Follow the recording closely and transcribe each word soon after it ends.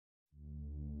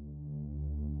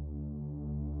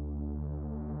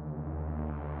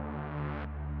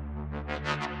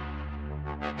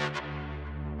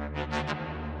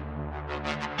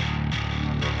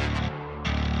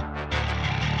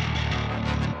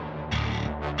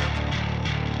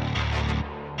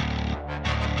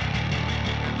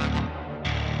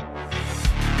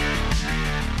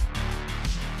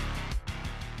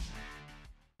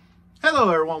Hello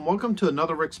everyone, welcome to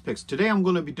another Rick's Picks. Today I'm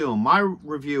going to be doing my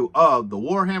review of the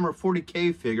Warhammer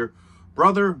 40k figure,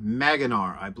 Brother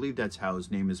Maganar. I believe that's how his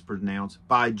name is pronounced,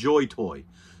 by Joytoy.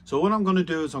 So what I'm going to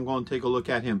do is I'm going to take a look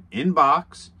at him in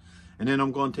box, and then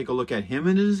I'm going to take a look at him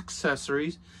and his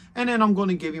accessories, and then I'm going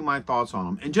to give you my thoughts on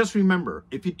him. And just remember,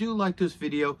 if you do like this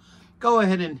video, go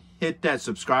ahead and hit that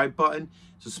subscribe button.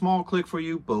 It's a small click for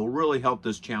you, but it will really help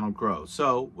this channel grow.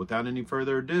 So without any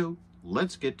further ado,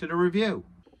 let's get to the review.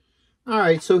 All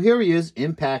right, so here he is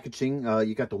in packaging.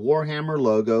 You got the Warhammer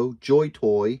logo,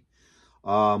 Joytoy,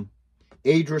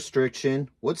 age restriction,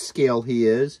 what scale he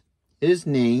is, his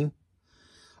name,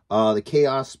 the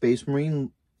Chaos Space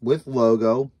Marine with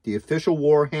logo, the official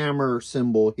Warhammer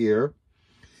symbol here,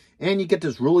 and you get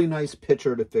this really nice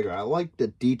picture of the figure. I like the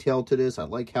detail to this. I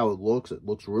like how it looks. It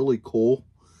looks really cool.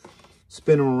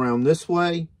 Spin him around this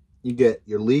way. You get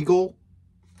your legal.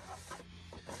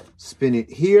 Spin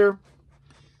it here.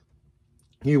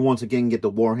 You once again get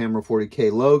the Warhammer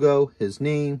 40k logo, his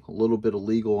name, a little bit of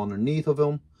legal underneath of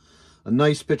him, a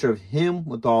nice picture of him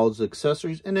with all his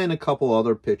accessories, and then a couple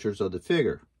other pictures of the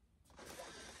figure.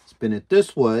 Spin it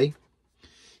this way,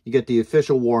 you get the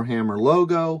official Warhammer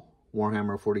logo,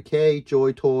 Warhammer 40k,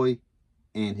 Joytoy,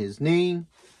 and his name.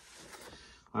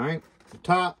 All right, the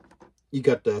top, you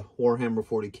got the Warhammer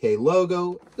 40k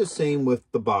logo, the same with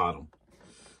the bottom.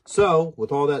 So,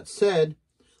 with all that said,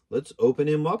 let's open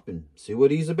him up and see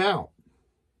what he's about.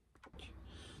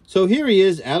 So here he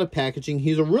is out of packaging.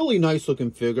 He's a really nice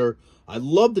looking figure. I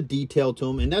love the detail to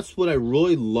him, and that's what I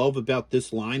really love about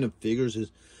this line of figures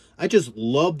is I just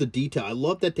love the detail. I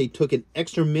love that they took an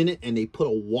extra minute and they put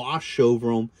a wash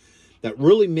over him that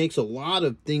really makes a lot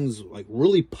of things like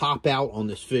really pop out on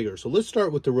this figure. So let's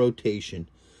start with the rotation.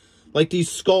 Like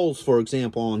these skulls, for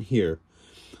example, on here.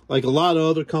 Like a lot of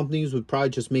other companies would probably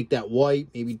just make that white,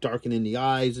 maybe darken in the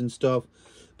eyes and stuff.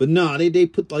 But no, they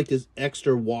put like this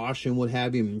extra wash and what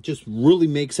have you. And it just really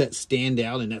makes that stand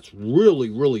out. And that's really,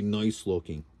 really nice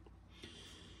looking.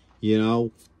 You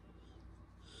know.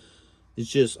 It's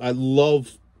just, I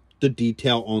love the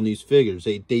detail on these figures.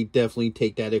 They definitely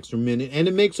take that extra minute. And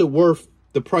it makes it worth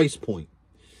the price point.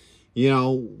 You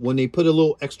know, when they put a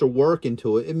little extra work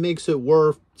into it, it makes it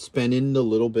worth spending the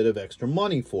little bit of extra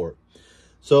money for it.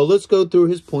 So let's go through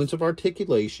his points of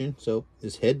articulation. So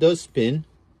his head does spin.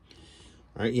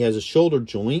 All right, he has a shoulder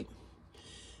joint.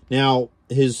 Now,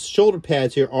 his shoulder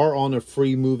pads here are on a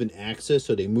free moving axis,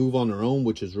 so they move on their own,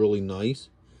 which is really nice.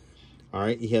 All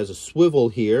right, he has a swivel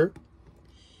here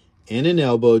and an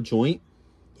elbow joint.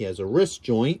 He has a wrist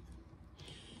joint.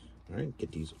 All right,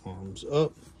 get these arms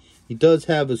up. He does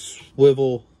have a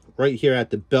swivel right here at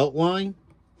the belt line,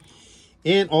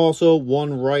 and also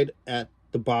one right at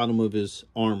the bottom of his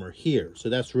armor here. So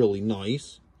that's really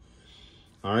nice.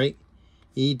 All right.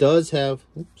 He does have,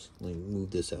 oops, let me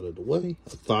move this out of the way, a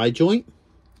thigh joint,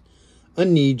 a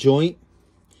knee joint,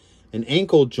 an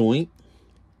ankle joint,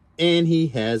 and he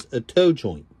has a toe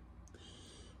joint.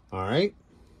 All right.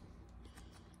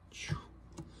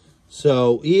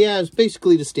 So he has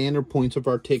basically the standard points of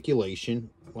articulation,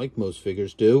 like most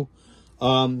figures do.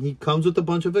 He comes with a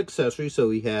bunch of accessories. So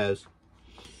he has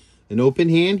an open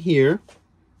hand here.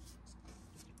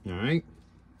 All right.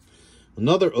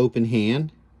 Another open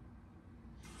hand.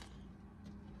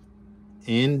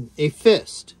 And a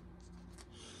fist.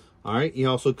 All right. He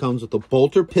also comes with a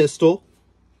bolter pistol.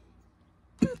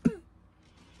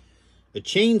 A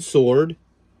chain sword.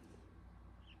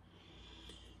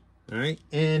 All right.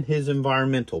 And his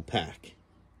environmental pack.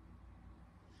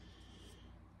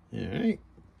 All right.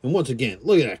 And once again,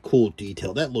 look at that cool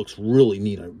detail. That looks really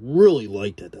neat. I really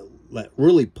like that. That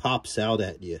really pops out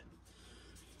at you.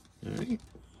 All right.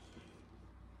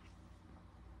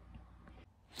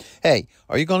 Hey,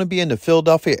 are you going to be in the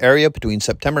Philadelphia area between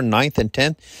September 9th and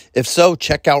 10th? If so,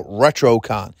 check out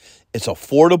RetroCon. It's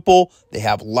affordable. They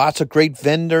have lots of great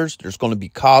vendors. There's going to be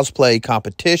cosplay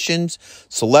competitions,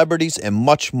 celebrities, and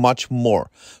much, much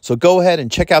more. So go ahead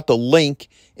and check out the link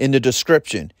in the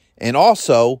description. And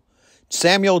also,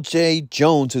 Samuel J.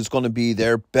 Jones is going to be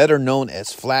there, better known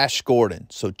as Flash Gordon.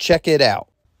 So check it out.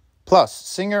 Plus,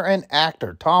 singer and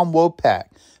actor Tom Wopat,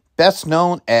 best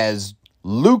known as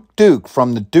Luke Duke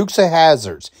from the Dukes of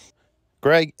Hazzard.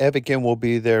 Greg Evigan will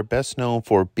be there, best known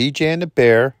for BJ and the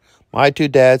Bear, My Two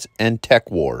Dads, and Tech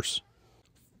Wars.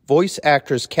 Voice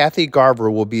actress Kathy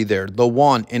Garver will be there, the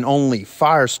one and only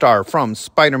Firestar from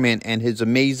Spider-Man and His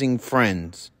Amazing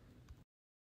Friends.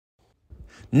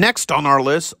 Next on our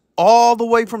list, all the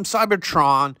way from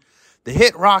Cybertron, the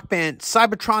hit rock band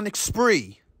Cybertronic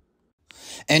Spree.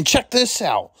 And check this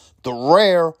out, the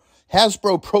rare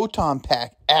Hasbro Proton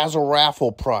Pack as a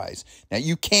raffle prize. Now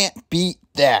you can't beat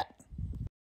that.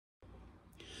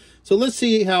 So let's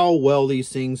see how well these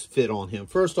things fit on him.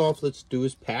 First off, let's do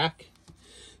his pack.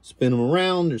 Spin him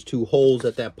around. There's 2 holes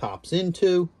that pops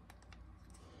into.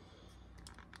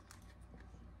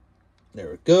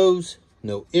 There it goes.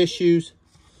 No issues.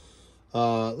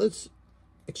 Let's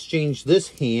exchange this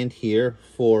hand here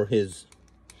for his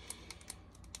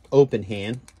open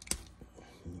hand.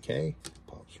 Okay.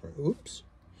 Pops right. Oops.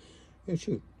 Oh,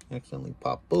 shoot. Accidentally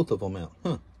popped both of them out.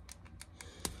 Huh.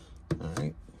 All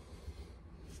right.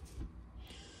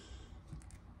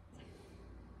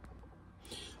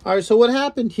 All right, so what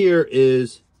happened here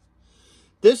is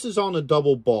this is on a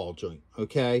double ball joint,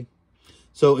 okay?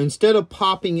 So instead of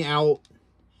popping out,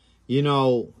 you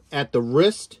know, at the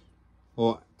wrist,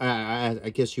 or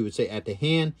I guess you would say at the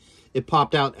hand, it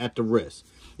popped out at the wrist.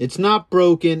 It's not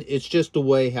broken, it's just the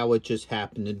way how it just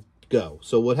happened to go.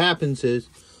 So what happens is,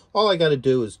 all I got to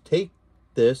do is take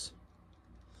this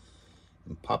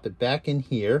and pop it back in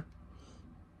here.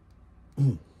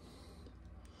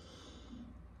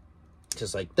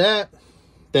 Just like that.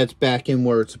 That's back in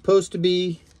where it's supposed to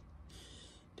be.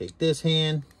 Take this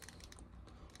hand,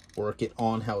 work it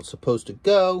on how it's supposed to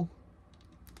go.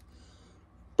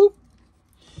 Boop.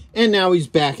 And now he's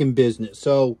back in business.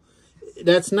 So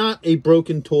that's not a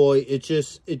broken toy. It's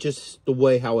just the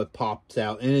way how it pops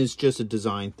out, and it's just a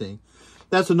design thing.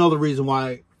 That's another reason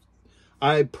why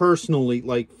I personally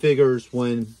like figures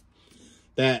when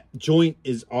that joint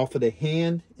is off of the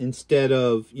hand instead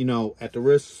of, you know, at the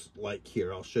wrist. Like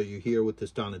here, I'll show you here with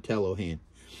this Donatello hand.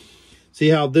 See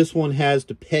how this one has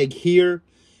the peg here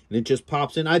and it just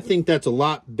pops in? I think that's a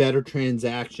lot better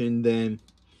transaction than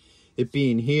it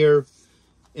being here.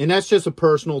 And that's just a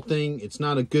personal thing. It's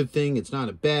not a good thing. It's not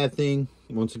a bad thing.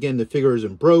 Once again, the figure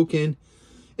isn't broken.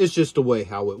 It's just the way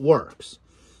how it works.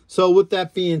 So with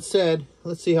that being said,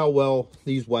 let's see how well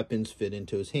these weapons fit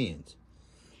into his hands.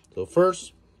 So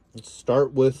first, let's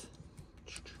start with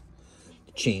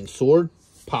the chain sword.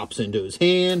 Pops into his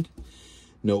hand.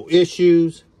 No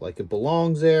issues, like it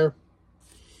belongs there.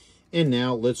 And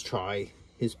now let's try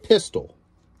his pistol.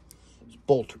 His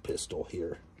bolter pistol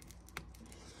here.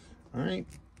 All right.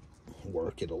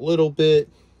 Work it a little bit.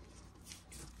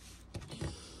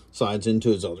 Slides into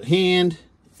his other hand.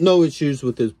 No issues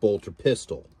with his bolter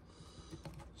pistol.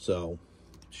 So,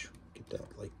 get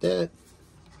that like that.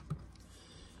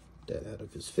 That out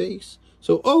of his face.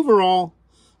 So overall,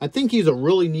 I think he's a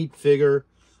really neat figure.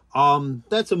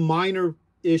 That's a minor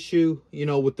issue, you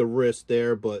know, with the wrist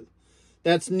there, but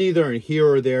that's neither a here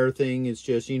or there thing. It's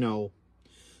just, you know,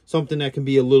 something that can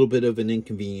be a little bit of an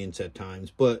inconvenience at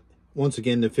times. But once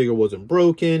again, the figure wasn't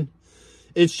broken.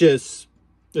 It's just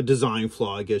a design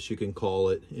flaw, I guess you can call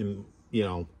it. And, you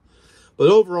know, but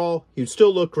overall, he'd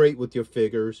still look great with your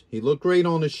figures. He looked great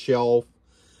on the shelf.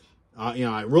 You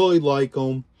know, I really like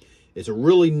him. It's a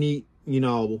really neat, you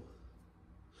know,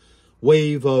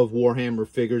 wave of Warhammer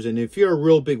figures. And if you're a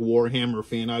real big Warhammer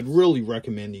fan, I'd really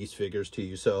recommend these figures to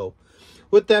you. So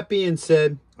with that being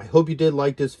said, I hope you did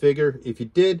like this figure. If you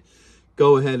did,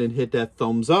 go ahead and hit that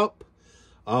thumbs up.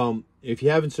 If you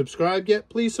haven't subscribed yet,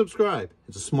 please subscribe.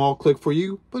 It's a small click for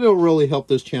you, but it'll really help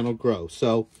this channel grow.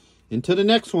 So until the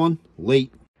next one,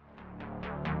 late.